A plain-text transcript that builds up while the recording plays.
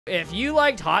If you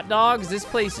liked hot dogs, this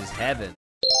place is heaven.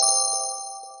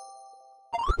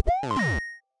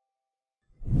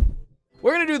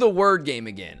 We're gonna do the word game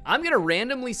again. I'm gonna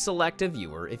randomly select a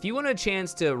viewer. If you want a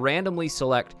chance to randomly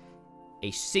select a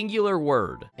singular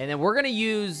word, and then we're gonna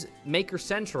use Maker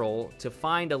Central to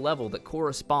find a level that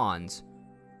corresponds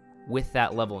with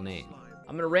that level name.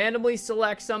 I'm gonna randomly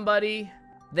select somebody.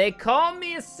 They call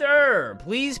me a sir.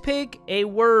 Please pick a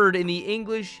word in the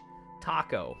English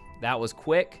taco. That was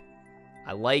quick.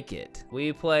 I like it.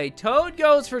 We play Toad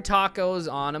Goes for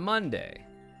Tacos on a Monday.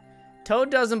 Toad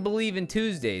doesn't believe in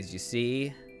Tuesdays, you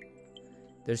see.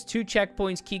 There's 2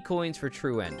 checkpoints, key coins for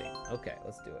true ending. Okay,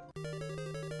 let's do it.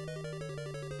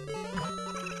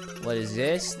 What is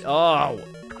this? Oh.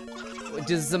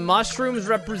 Does the mushrooms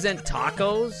represent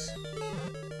tacos?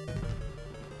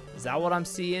 Is that what I'm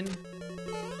seeing?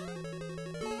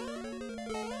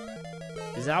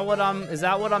 Is that what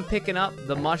I'm picking up?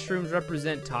 The mushrooms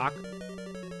represent tacos?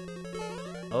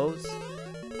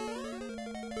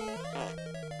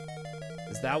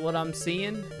 Is that what I'm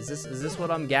seeing? Is this what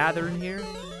I'm gathering here?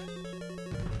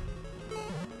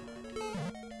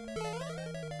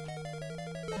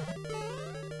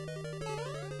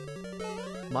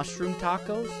 Mushroom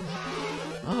tacos?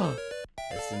 Oh,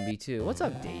 SMB2. What's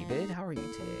up, David? How are you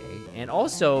today? And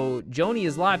also, Joni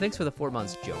is live. Thanks for the 4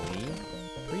 months, Joni.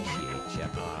 Appreciate ya.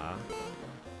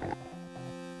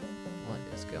 What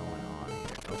is going on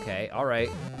here? Okay, all right.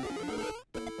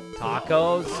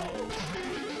 Tacos.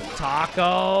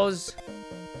 Tacos.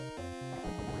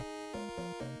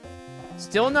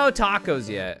 Still no tacos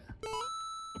yet.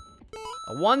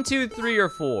 A 1, 2, 3, or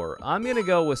 4. I'm gonna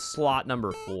go with slot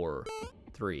number 4.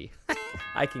 3.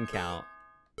 I can count.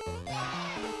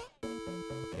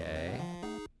 Okay.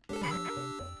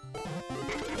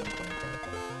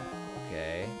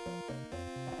 Okay.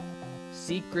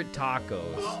 Secret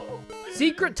Tacos.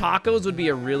 Secret Tacos would be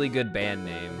a really good band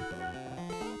name.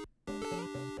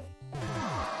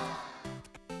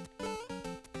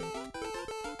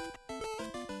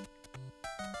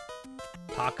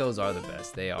 Tacos are the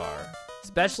best. They are.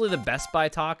 Especially the Best Buy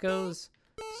tacos.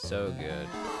 So good.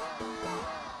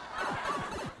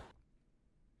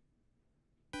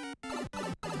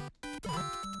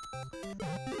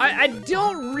 I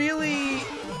don't really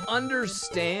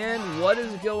understand what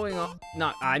is going on.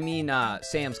 No, I mean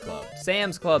Sam's Club.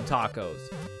 Sam's Club tacos.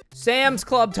 Sam's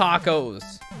Club tacos.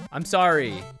 I'm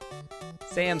sorry.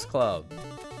 Sam's Club.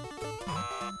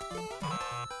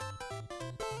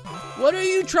 What are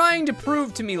you trying to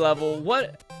prove to me, level?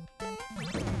 What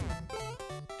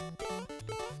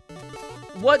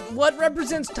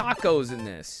represents tacos in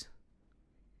this?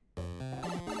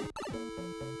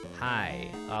 Hi.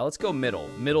 Let's go middle.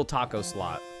 Middle taco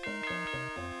slot.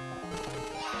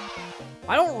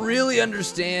 I don't really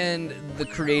understand the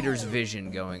creator's vision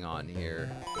going on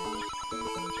here.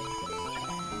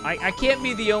 I can't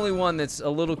be the only one that's a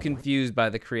little confused by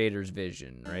the creator's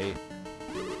vision, right?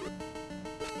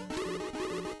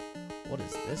 What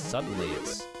is this? Suddenly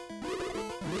it's...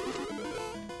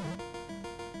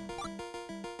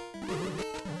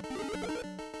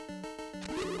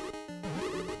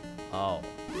 Oh.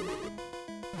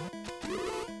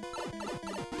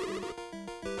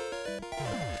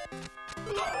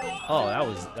 Oh,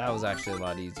 that was actually a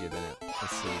lot easier than it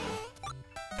seemed.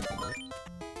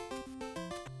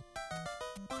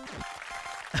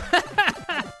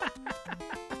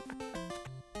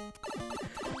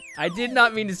 I did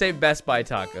not mean to say Best Buy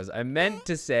tacos. I meant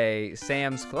to say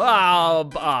Sam's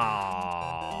Club.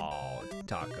 Oh,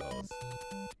 tacos.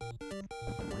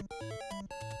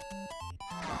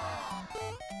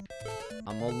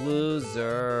 I'm a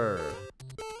loser.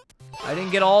 I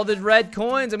didn't get all the red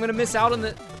coins. I'm gonna miss out on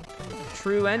the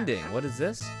true ending. What is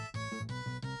this?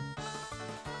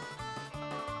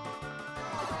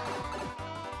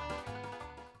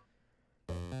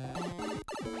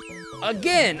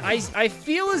 Again, I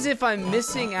feel as if I'm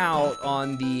missing out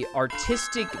on the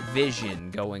artistic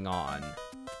vision going on.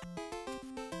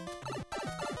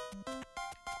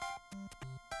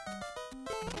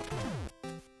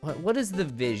 What is the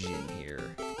vision here?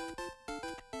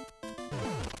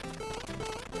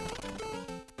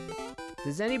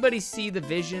 Does anybody see the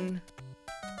vision?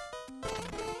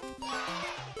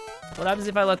 What happens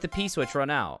if I let the P switch run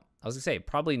out? I was gonna say,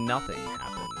 probably nothing happens.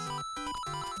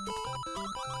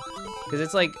 Because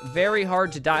it's like very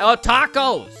hard to die. Oh,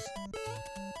 tacos!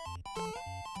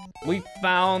 We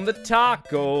found the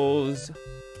tacos.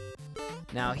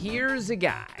 Now here's a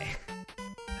guy.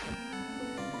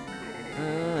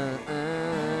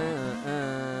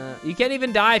 You can't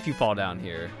even die if you fall down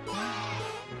here.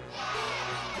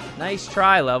 Nice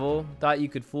try, level. Thought you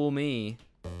could fool me.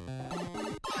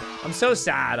 I'm so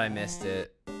sad I missed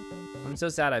it. I'm so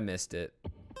sad I missed it.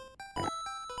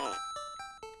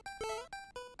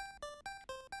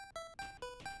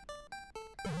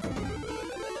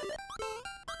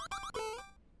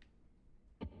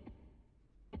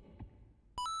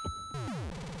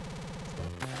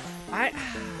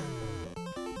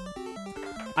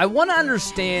 I want to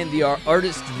understand the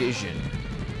artist vision.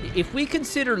 If we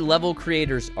consider level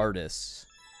creators artists,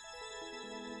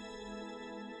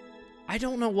 I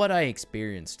don't know what I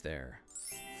experienced there.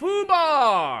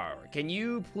 Fubar! Can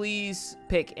you please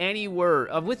pick any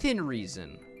word within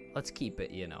reason? Let's keep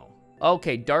it, you know.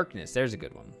 Okay, darkness. There's a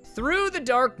good one. Through the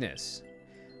darkness.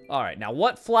 All right, now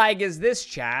what flag is this,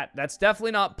 chat? That's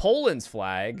definitely not Poland's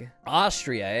flag.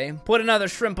 Austria, eh? Put another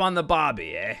shrimp on the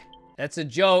bobby, eh? That's a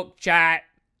joke, chat.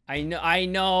 I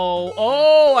know.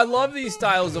 Oh, I love these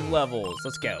styles of levels.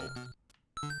 Let's go.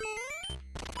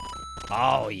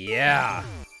 Oh, yeah.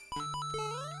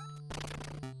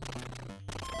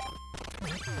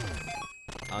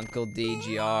 Uncle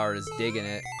DGR is digging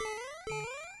it.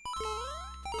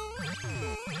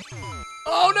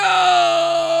 Oh,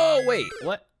 no! Wait,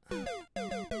 what?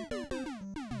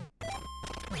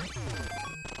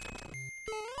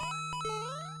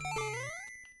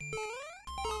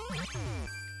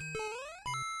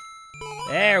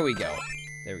 There we go.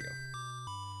 There we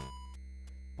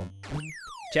go.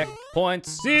 Checkpoint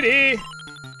City.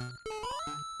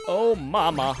 Oh,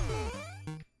 mama.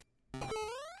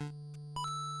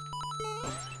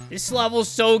 This level's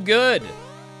so good.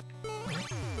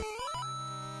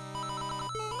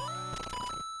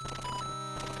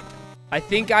 I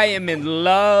think I am in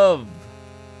love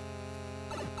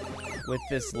with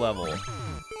this level.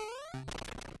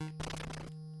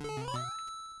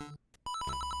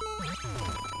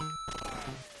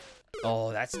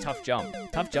 Oh, that's a tough jump.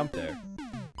 Tough jump there.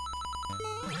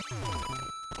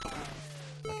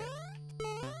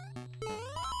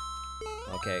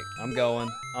 Okay, I'm going.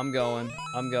 Oh, I'm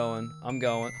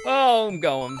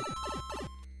going.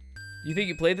 You think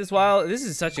you played this while? This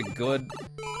is such a good...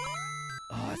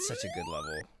 Oh, it's such a good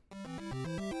level.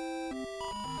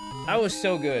 That was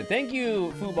so good. Thank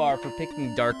you, Fubar, for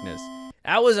picking Darkness.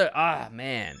 That was a...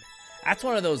 man. That's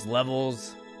one of those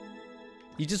levels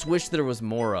you just wish there was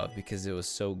more of because it was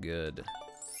so good.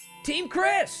 Team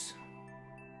Chris!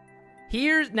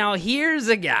 Here's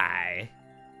a guy.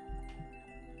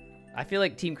 I feel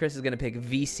like Team Chris is gonna pick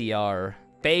VCR.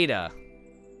 Beta.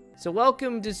 So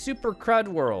welcome to Super Crud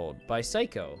World by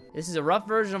Psycho. This is a rough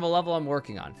version of a level I'm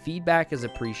working on. Feedback is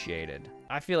appreciated.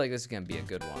 I feel like this is gonna be a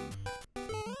good one.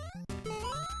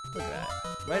 Look at that.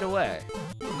 Right away.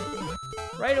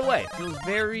 Right away. Feels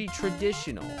very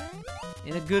traditional.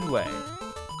 In a good way.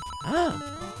 Oh,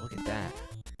 look at that.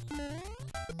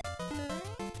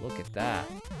 Look at that.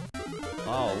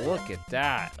 Oh, look at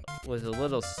that. With a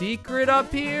little secret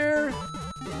up here.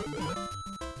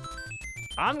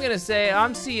 I'm gonna say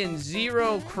I'm seeing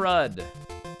zero crud.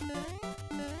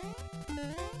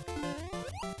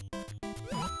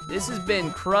 This has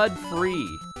been crud free.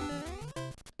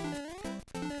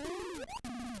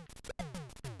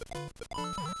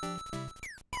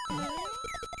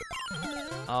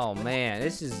 Oh man,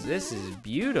 this is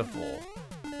beautiful.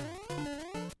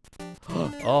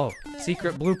 Oh,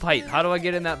 secret blue pipe. How do I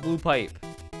get in that blue pipe?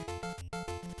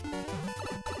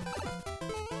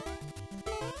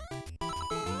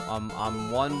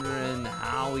 I'm wondering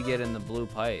how we get in the blue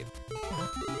pipe.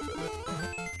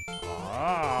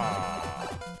 Ah.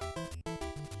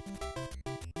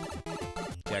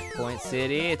 Checkpoint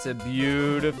City. It's a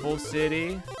beautiful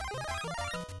city.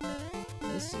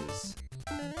 This is...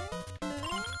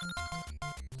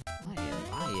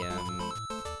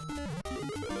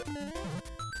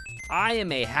 I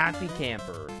am a happy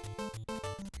camper.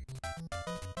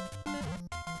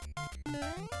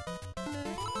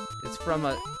 It's from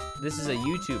this is a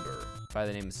YouTuber by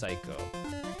the name of Psycho.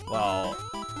 Well,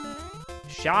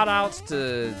 shout outs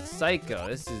to Psycho.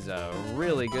 This is a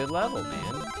really good level,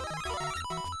 man.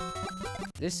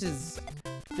 This is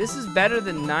better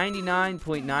than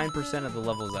 99.9% of the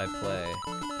levels I play.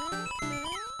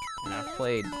 And I've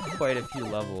played quite a few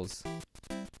levels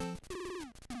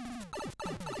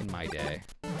in my day.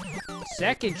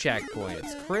 Second checkpoint,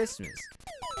 it's Christmas.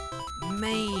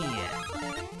 Man.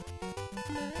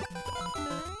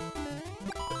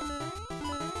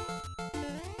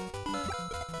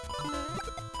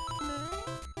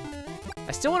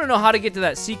 I still want to know how to get to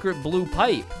that secret blue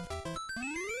pipe.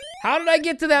 How did I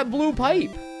get to that blue pipe?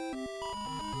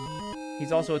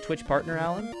 He's also a Twitch partner,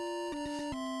 Alan.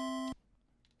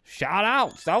 Shout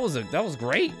outs. That was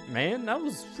great, man. That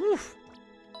was whew.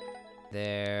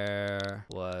 There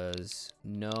was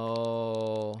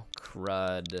no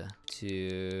crud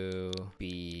to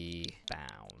be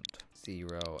found.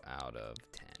 0 out of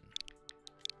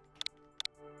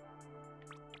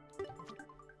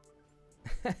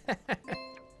 10.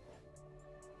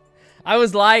 I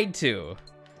was lied to.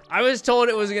 I was told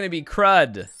it was gonna be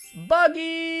crud.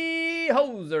 Buggy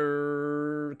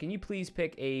Hoser. Can you please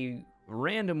pick a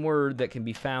random word that can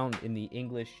be found in the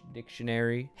English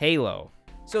dictionary? Halo.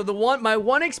 So my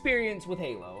one experience with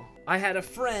Halo, I had a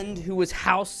friend who was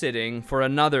house sitting for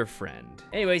another friend.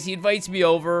 Anyways, he invites me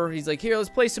over. He's like, here, let's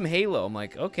play some Halo. I'm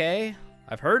like, okay.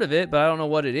 I've heard of it, but I don't know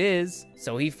what it is.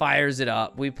 So he fires it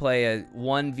up. We play a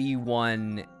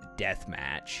 1v1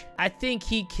 deathmatch. I think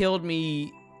he killed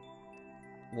me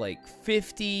like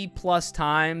 50 plus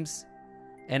times,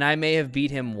 and I may have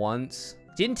beat him once.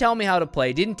 Didn't tell me how to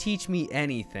play, didn't teach me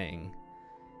anything.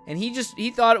 And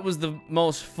he thought it was the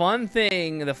most fun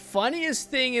thing, the funniest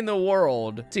thing in the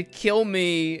world to kill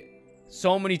me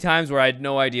so many times where I had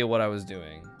no idea what I was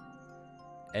doing.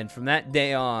 And from that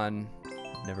day on,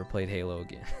 I've never played Halo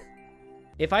again.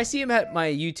 If I see him at my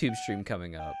YouTube stream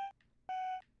coming up,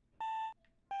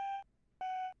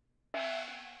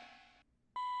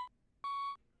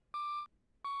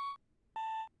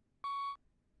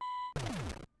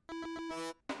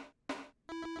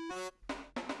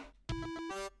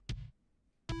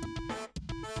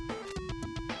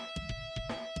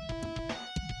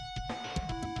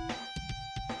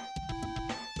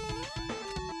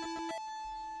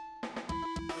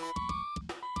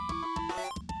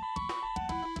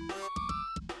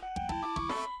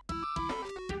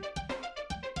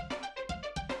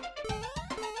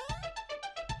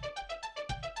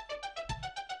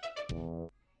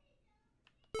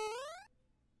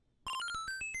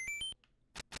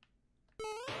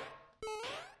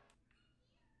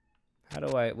 how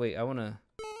do I, wait, I wanna.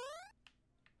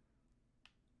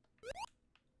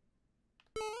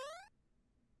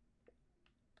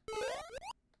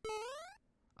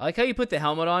 I like how you put the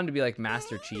helmet on to be like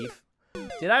Master Chief.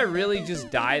 Did I really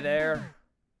just die there?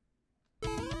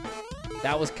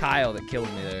 That was Kyle that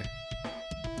killed me there.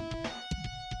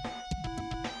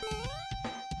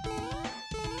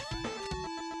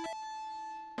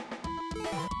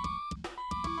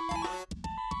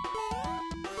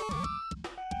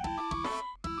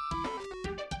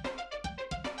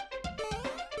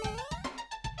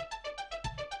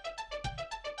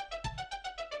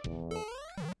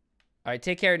 All right,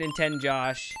 take care, Nintendo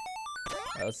Josh.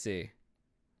 Right, let's see.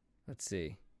 Let's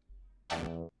see.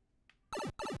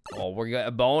 Oh, we got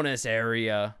a bonus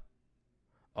area.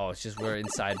 Oh, it's just we're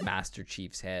inside Master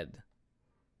Chief's head.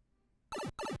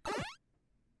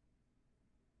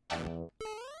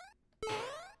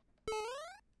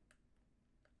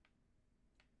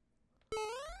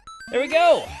 There we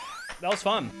go. That was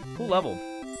fun. Cool level.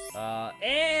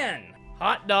 And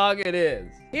hot dog it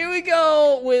is. Here we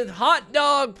go with Hot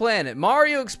Dog Planet.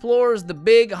 Mario explores the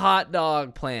big hot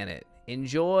dog planet.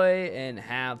 Enjoy and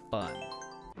have fun.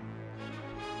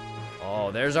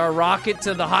 Oh, there's our rocket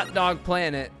to the hot dog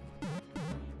planet.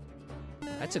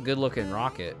 That's a good looking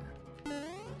rocket.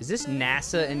 Is this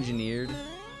NASA engineered?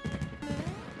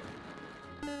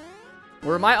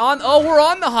 Where am I on? Oh, we're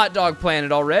on the hot dog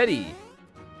planet already.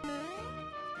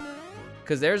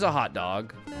 Because there's a hot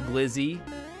dog. Glizzy.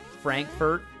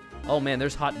 Frankfurt. Oh man,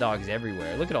 there's hot dogs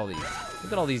everywhere. Look at all these.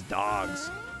 Look at all these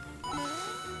dogs.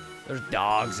 There's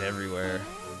dogs everywhere.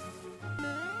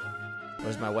 Or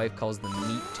as my wife calls them,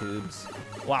 meat tubes.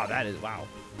 Wow, that is, wow.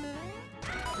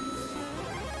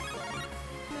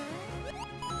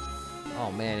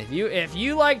 Oh man, if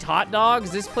you liked hot dogs,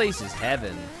 this place is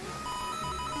heaven.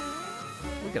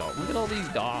 Look at all these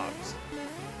dogs.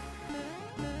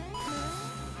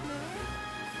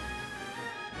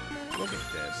 Look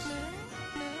at this.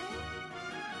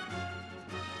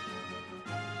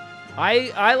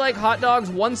 I like hot dogs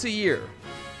once a year.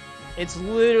 It's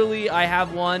literally, I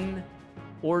have one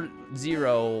or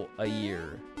zero a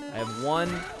year. I have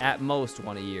one, at most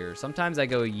one a year. Sometimes I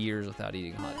go years without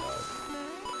eating hot dogs.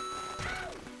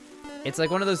 It's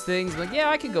like one of those things, like, yeah,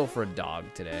 I could go for a dog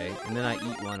today. And then I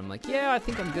eat one, I'm like, yeah, I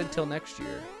think I'm good till next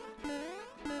year.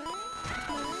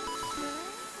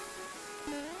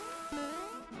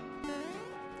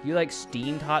 You like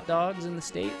steamed hot dogs in the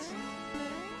States?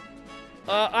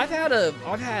 I've had,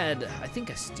 I think,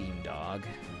 a steamed dog.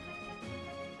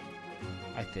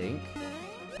 I think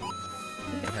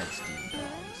I've had steamed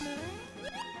dogs.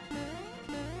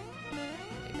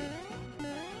 Maybe.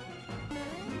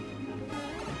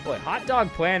 Boy, Hot Dog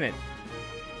Planet.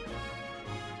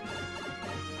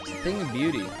 It's a thing of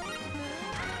beauty.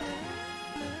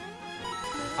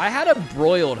 I had a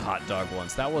broiled hot dog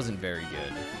once. That wasn't very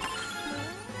good.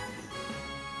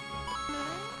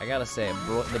 I gotta say,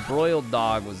 the broiled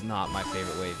dog was not my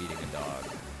favorite way of eating a dog.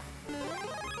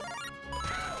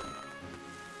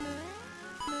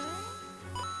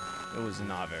 It was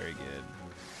not very good.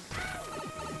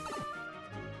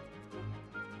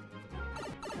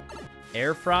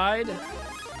 Air fried?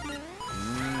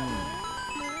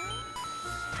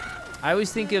 I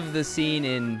always think of the scene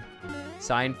in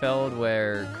Seinfeld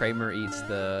where Kramer eats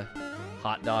the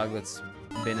hot dog that's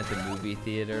been at the movie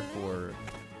theater for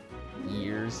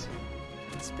years.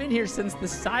 It's been here since the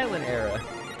silent era.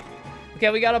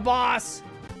 Okay, we got a boss.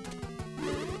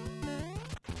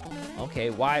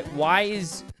 Okay, why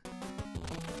is...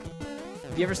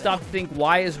 Have you ever stopped to think,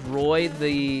 why is Roy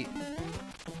the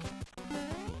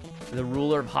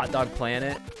ruler of Hot Dog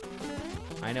Planet?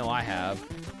 I know I have.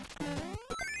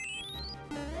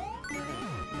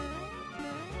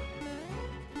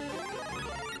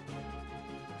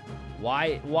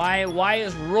 Why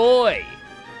is Roy?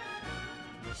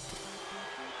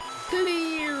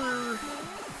 Clear.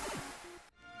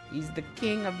 He's the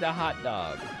king of the hot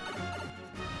dog.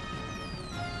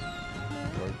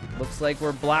 Looks like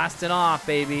we're blasting off,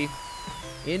 baby.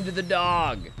 Into the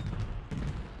dog.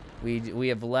 We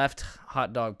have left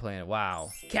Hot Dog Planet.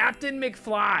 Wow. Captain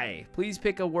McFly, please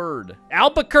pick a word.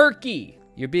 Albuquerque.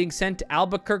 You're being sent to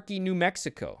Albuquerque, New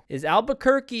Mexico. Is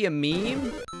Albuquerque a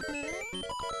meme?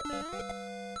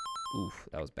 Oof,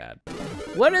 that was bad.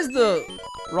 What is the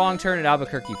wrong turn at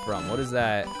Albuquerque from? What is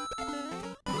that?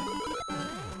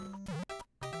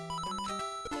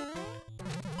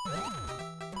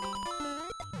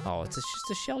 Oh, it's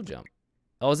just a shell jump.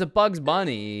 Oh, is it Bugs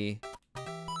Bunny?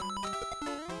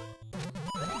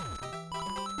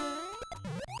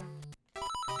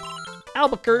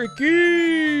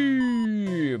 Albuquerque!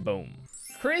 Boom.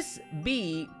 Chris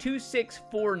B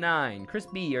 2649. Chris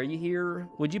B, are you here?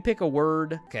 Would you pick a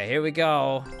word? Okay, here we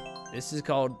go. This is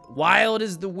called Wild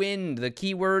as the Wind. The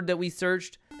keyword that we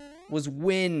searched was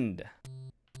wind.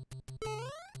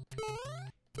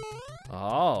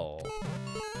 Oh.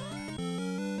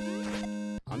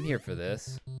 I'm here for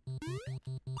this.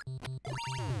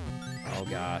 Oh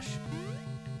gosh.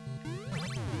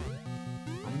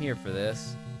 I'm here for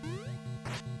this.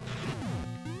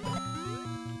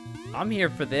 I'm here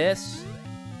for this.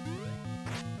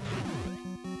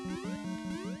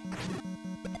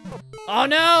 Oh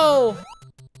no!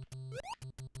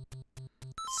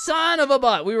 Son of a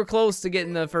butt. We were close to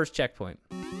getting the first checkpoint.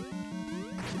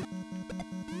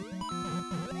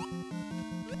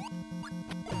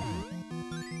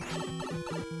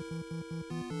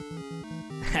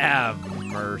 Have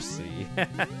mercy.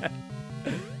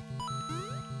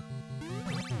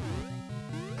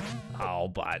 Oh,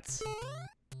 butts.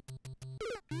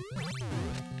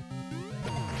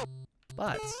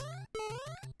 Butts.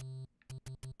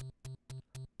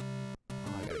 Oh,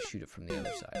 I gotta shoot it from the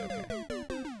other side, okay.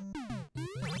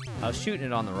 I was shooting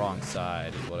it on the wrong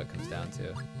side is what it comes down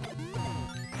to.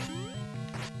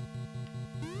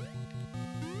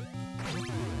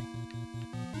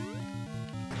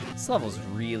 This level's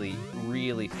really,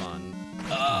 really fun.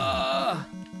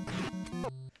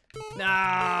 No!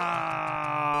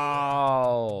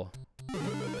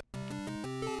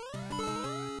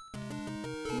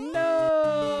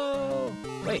 No!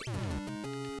 Wait.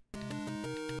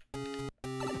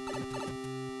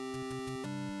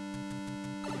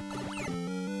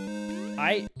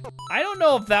 I don't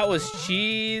know if that was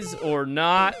cheese or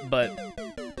not, but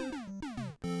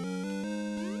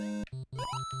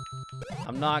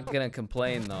I'm not gonna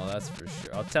complain though, that's for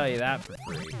sure. I'll tell you that for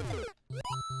free.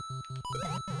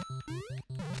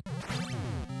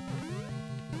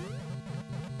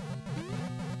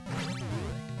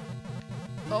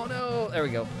 Oh no, there we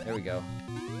go, there we go.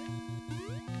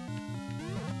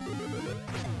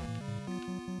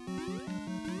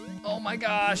 Oh my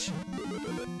gosh.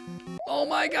 Oh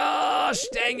my gosh,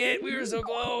 dang it, we were so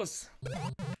close.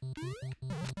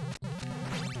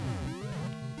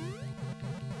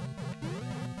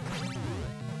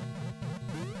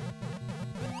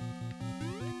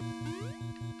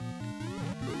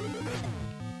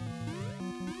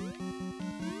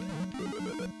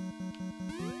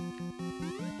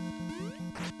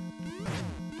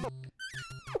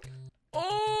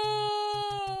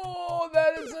 Oh,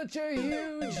 that is such a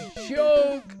huge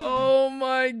choke. Oh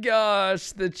my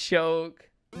gosh, the choke.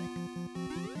 Oh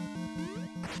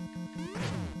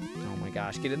my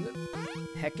gosh, get in the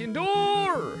heckin'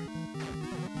 door.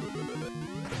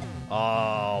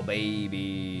 Oh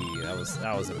baby, that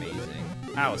was amazing.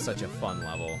 That was such a fun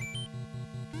level.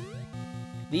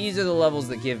 These are the levels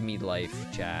that give me life,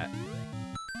 chat.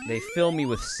 They fill me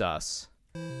with sus.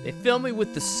 They fill me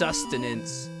with the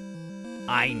sustenance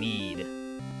I need.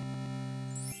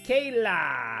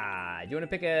 Kayla. You want to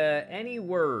pick any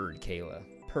word, Kayla?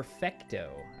 Perfecto.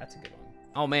 That's a good one.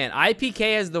 Oh man,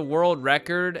 IPK has the world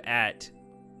record at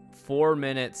 4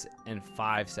 minutes and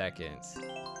 5 seconds.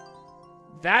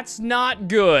 That's not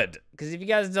good. Because if you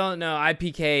guys don't know,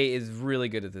 IPK is really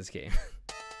good at this game.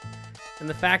 And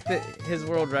the fact that his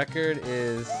world record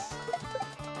is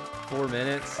 4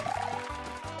 minutes,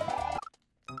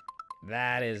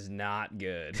 that is not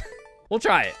good. We'll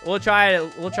try it. We'll try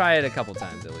it a couple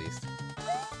times at least.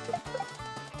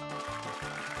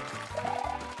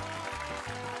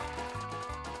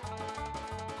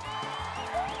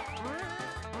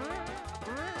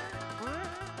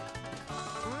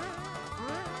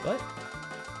 What?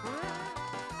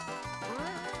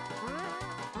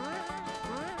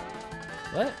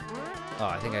 What? Oh,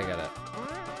 I think I gotta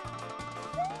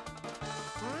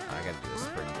do a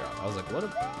spring drop. I was like, what?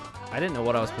 I didn't know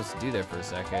what I was supposed to do there for a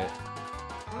second.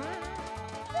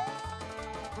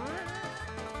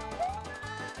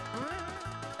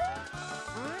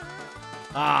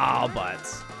 Oh,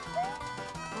 butts.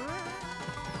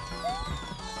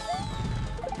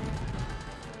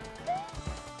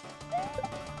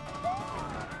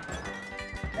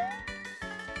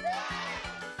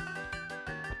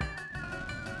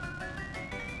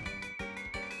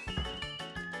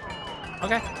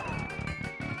 Okay.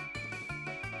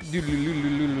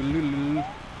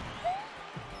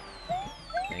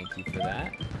 Thank you for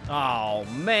that. Oh,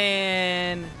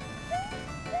 man.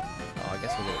 Oh, I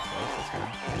guess we'll get it twice this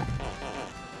time.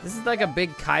 This is like a big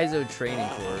Kaizo training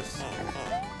course,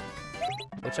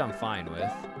 which I'm fine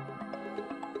with.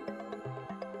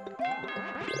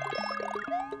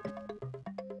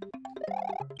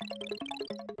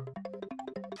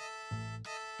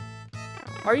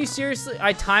 Are you seriously?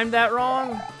 I timed that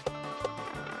wrong?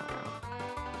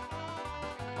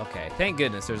 Okay, thank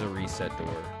goodness there's a reset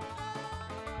door.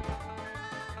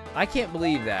 I can't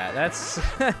believe that. That's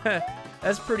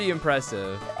that's pretty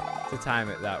impressive to time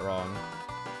it that wrong.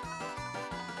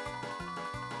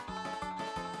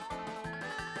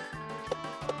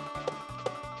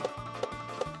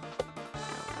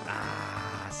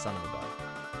 Ah, son of a butt.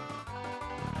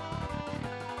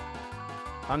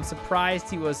 I'm surprised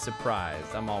he was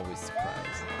surprised. I'm always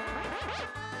surprised.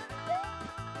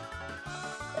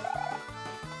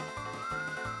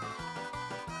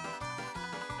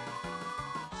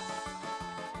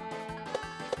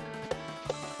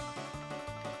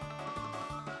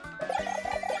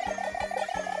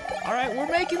 All right,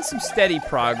 we're making some steady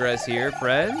progress here,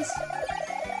 friends.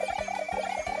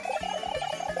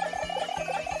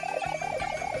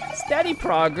 Steady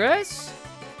progress.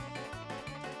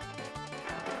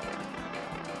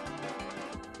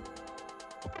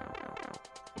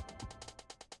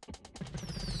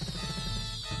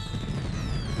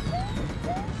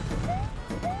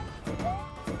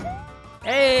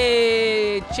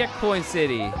 Hey, Checkpoint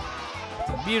City. It's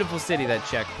a beautiful city, that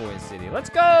Checkpoint City. Let's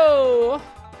go!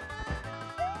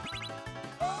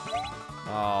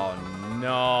 Oh,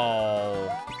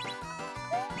 no.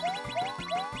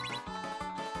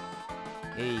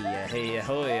 Hey,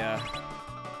 oh yeah.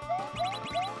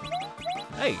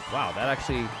 Hey, wow,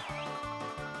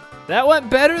 that went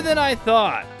better than I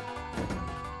thought.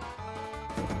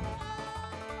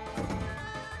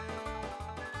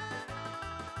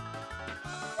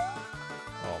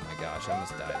 Oh my gosh, I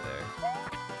almost died there.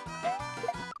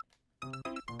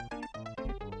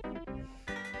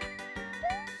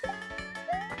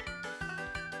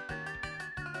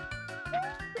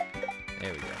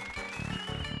 There we go.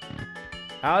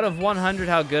 Out of 100,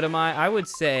 how good am I? I would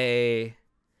say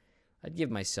I'd give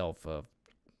myself a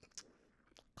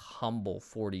humble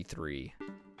 43.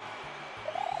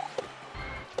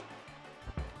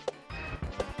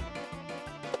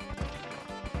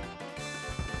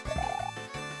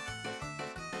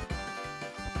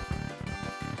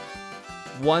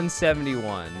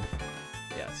 $171.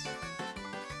 Yes.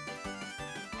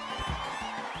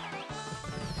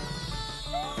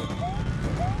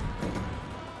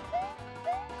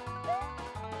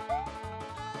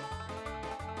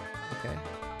 Okay.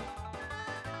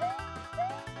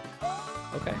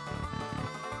 Okay.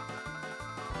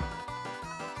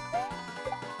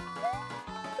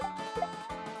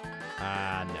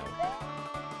 No.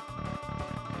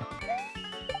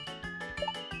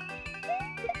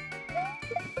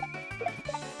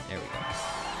 There we go.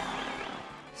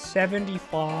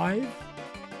 75.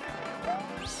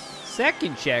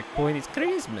 Second checkpoint is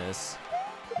Christmas.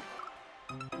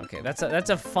 Okay, that's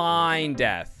a fine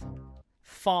death.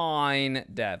 Fine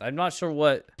death. I'm not sure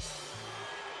what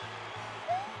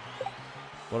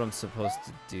I'm supposed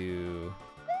to do.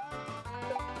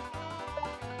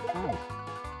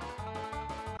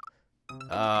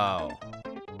 Oh.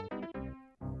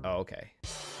 Oh, okay.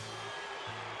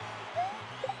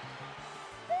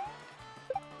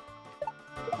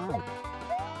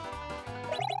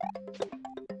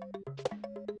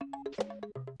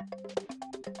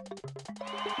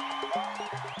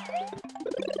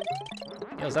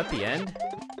 Yo, is that the end?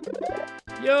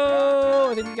 Yo,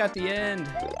 I think we got the end.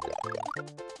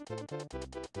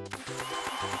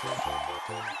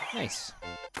 Nice.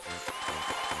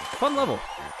 Fun level.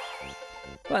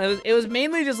 Fun. It was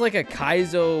mainly just like a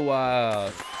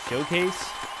Kaizo showcase.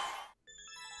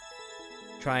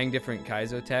 Trying different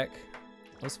Kaizo tech.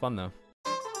 It was fun though.